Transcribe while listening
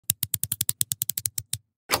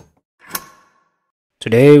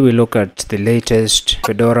Today we look at the latest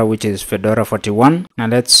Fedora, which is Fedora 41. Now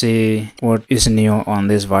let's see what is new on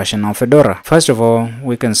this version of Fedora. First of all,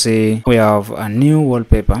 we can see we have a new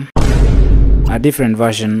wallpaper, a different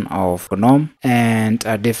version of GNOME, and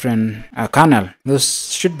a different kernel.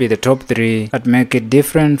 Those should be the top three that make it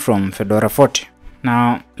different from Fedora 40.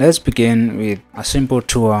 Now let's begin with a simple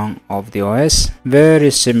tour of the OS,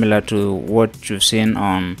 very similar to what you've seen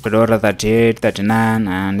on Fedora 38, 39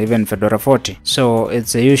 and even Fedora 40. So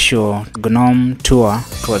it's the usual GNOME tour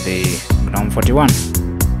for the GNOME 41.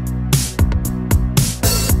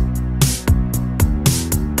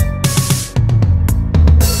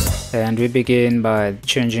 And we begin by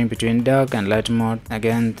changing between dark and light mode.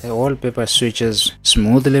 Again, the wallpaper switches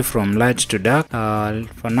smoothly from light to dark.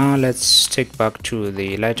 For now, let's take back to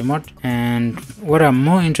the light mode. And what I'm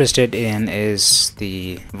more interested in is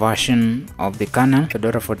the version of the kernel,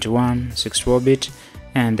 Fedora 41 64-bit,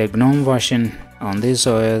 and the GNOME version on this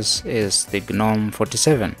OS is the GNOME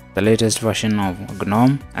 47, the latest version of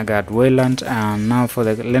GNOME. I got Wayland, and now for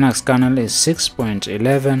the Linux kernel is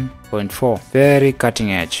 6.11.4, very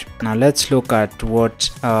cutting edge. Now let's look at what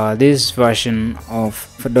this version of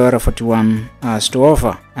Fedora 41 has to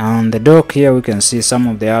offer. On the dock here we can see some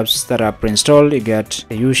of the apps that are pre-installed. You get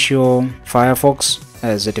the usual Firefox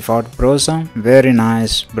as a default browser, very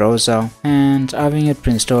nice browser, and having it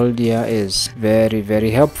pre-installed here is very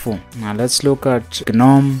helpful. Now let's look at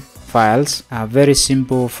GNOME files, a very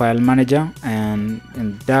simple file manager, and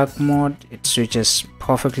in dark mode it switches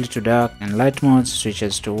perfectly to dark, and light mode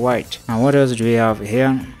switches to white. Now what else do we have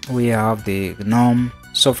here? We have the GNOME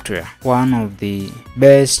software, one of the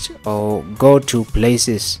best or go-to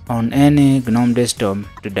places on any GNOME desktop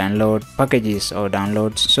to download packages or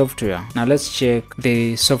download software. Now let's check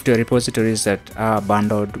the software repositories that are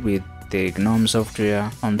bundled with the GNOME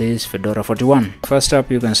software on this Fedora 41. First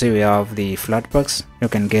up, you can see we have the Flatpaks. You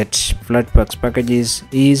can get Flatpaks packages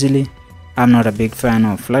easily. I'm not a big fan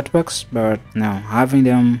of Flatpaks, but now having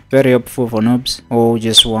them very helpful for noobs who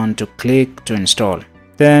just want to click to install.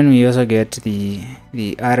 Then we also get the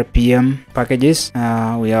RPM packages.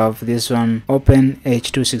 We have this one, Open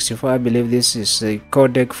H264. I believe this is a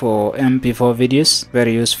codec for MP4 videos,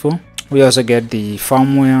 very useful. We also get the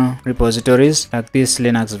firmware repositories, like this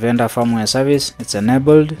Linux vendor firmware service, it's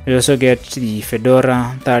enabled. We also get the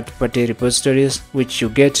Fedora third-party repositories, which you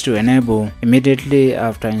get to enable immediately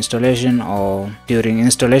after installation or during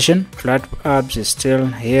installation. Flat apps is still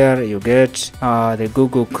here. You get the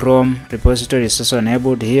Google Chrome repository is also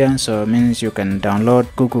enabled here, so it means you can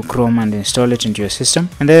download Google Chrome and install it into your system.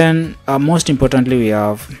 And then most importantly, we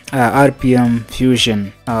have RPM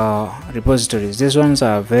Fusion repositories. These ones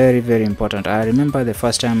are very important. I remember the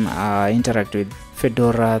first time I interacted with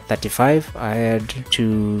Fedora 35, I had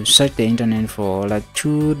to search the internet for like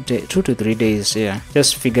 2 to 3 days,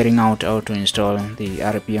 just figuring out how to install the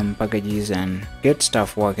RPM packages and get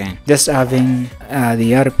stuff working. Just having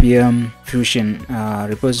the RPM Fusion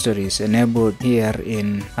repositories enabled here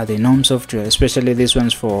in the GNOME software, especially these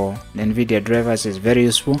ones for NVIDIA drivers, is very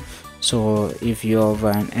useful. So if you have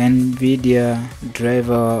an NVIDIA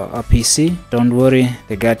driver PC, don't worry,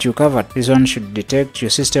 they got you covered. This one should detect your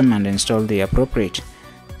system and install the appropriate.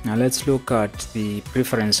 Now let's look at the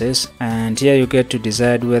preferences, and here you get to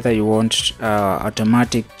decide whether you want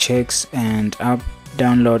automatic checks and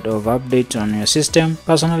download of updates on your system.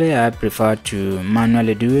 Personally, I prefer to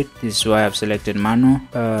manually do it. This is why I've selected manual.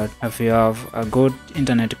 If you have a good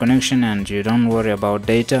internet connection and you don't worry about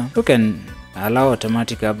data, you can allow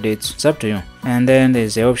automatic updates. It's up to you. And then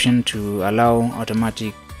there's the option to allow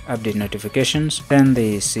automatic update notifications. Then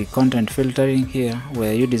there's the content filtering here,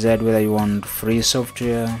 where you decide whether you want free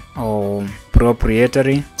software or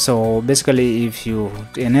proprietary. So basically, if you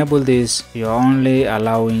enable this, you're only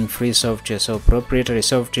allowing free software, so proprietary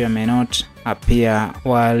software may not appear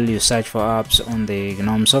while you search for apps on the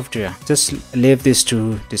GNOME software. Just leave this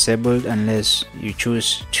to disabled unless you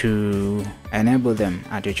choose to enable them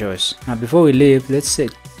at your choice. Now before we leave, let's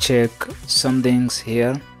check some things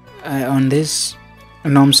here. On this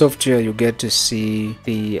GNOME software, you get to see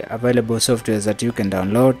the available softwares that you can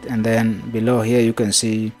download, and then below here you can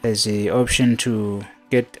see there's the option to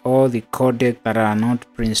get all the codecs that are not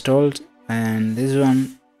pre-installed. And this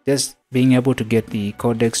one, just being able to get the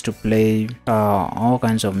codecs to play all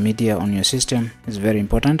kinds of media on your system is very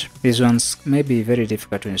important. These ones may be very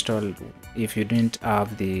difficult to install if you didn't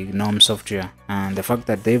have the GNOME software, and the fact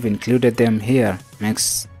that they've included them here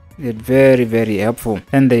makes it very helpful.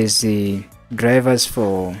 Then there is the drivers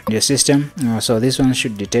for your system. So this one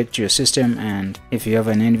should detect your system, and if you have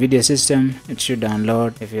an NVIDIA system, it should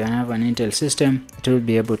download. If you have an Intel system, it will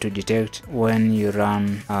be able to detect when you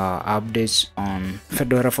run updates on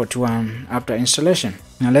Fedora 41 after installation.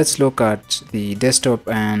 Now let's look at the desktop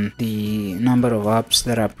and the number of apps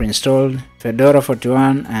that are pre-installed. Fedora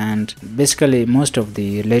 41, and basically most of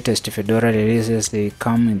the latest Fedora releases, they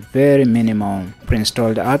come with very minimal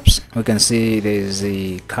pre-installed apps. We can see there is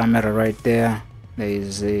the camera right there, there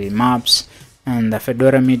is the maps, and the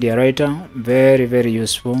Fedora Media Writer. Very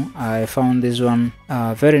useful. I found this one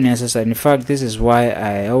very necessary. In fact, this is why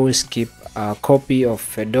I always keep a copy of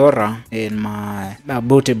Fedora in my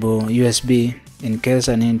bootable USB. In case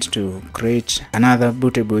I need to create another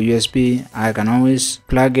bootable USB, I can always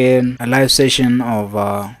plug in a live session of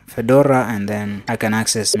Fedora, and then I can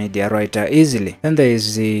access Media Writer easily. Then there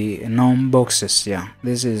is the GNOME boxes.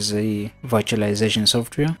 This is the virtualization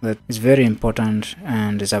software that is very important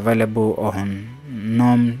and is available on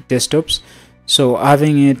GNOME desktops. So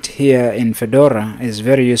having it here in Fedora is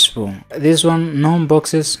very useful. This one, GNOME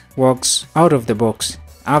boxes, works out of the box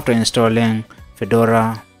after installing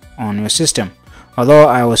Fedora on your system. Although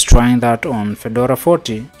I was trying that on Fedora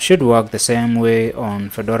 40, should work the same way on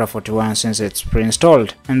Fedora 41 since it's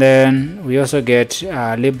pre-installed. And then we also get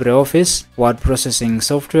LibreOffice word processing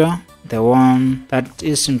software. The one that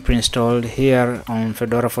isn't pre-installed here on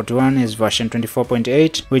Fedora 41 is version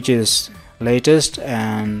 24.8, which is latest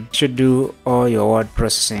and should do all your word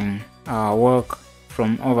processing work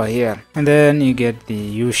from over here. And then you get the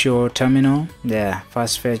usual terminal. The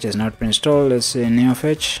fast fetch is not pre-installed. Let's say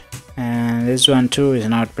NeoFetch. And this one too is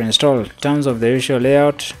not pre-installed. In terms of the usual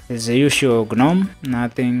layout, it's the usual GNOME,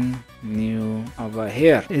 nothing new over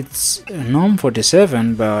here. It's GNOME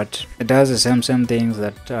 47, but it does the same things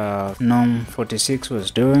that GNOME 46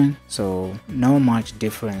 was doing, so no much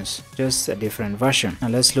difference, just a different version. Now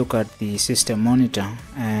let's look at the system monitor,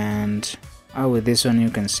 and with this one you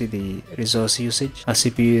can see the resource usage. Our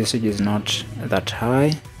CPU usage is not that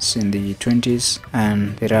high, it's in the 20s,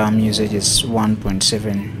 and the RAM usage is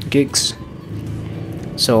 1.7 gigs.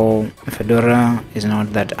 So Fedora is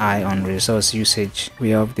not that high on resource usage. We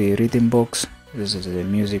have the rhythm box. This is a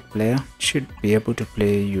music player. Should be able to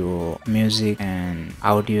play your music and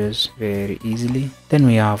audios very easily. Then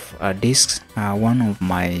we have disks. One of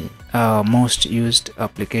my most used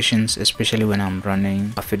applications, especially when I'm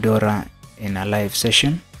running a Fedora in a live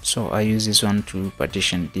session. So I use this one to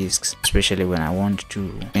partition disks, especially when I want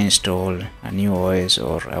to install a new OS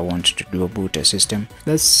or I want to do a boot a system.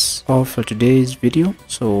 That's all for today's video.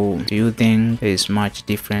 So do you think there is much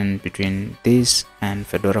difference between this and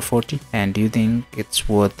Fedora 40? And do you think it's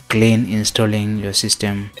worth clean installing your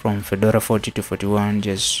system from Fedora 40 to 41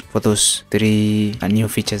 just for those three new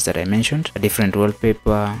features that I mentioned? A different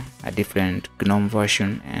wallpaper, a different GNOME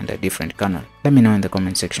version, and a different kernel. Let me know in the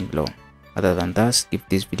comment section below. Other than that, give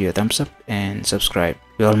this video a thumbs up and subscribe.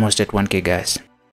 We're almost at 1K guys.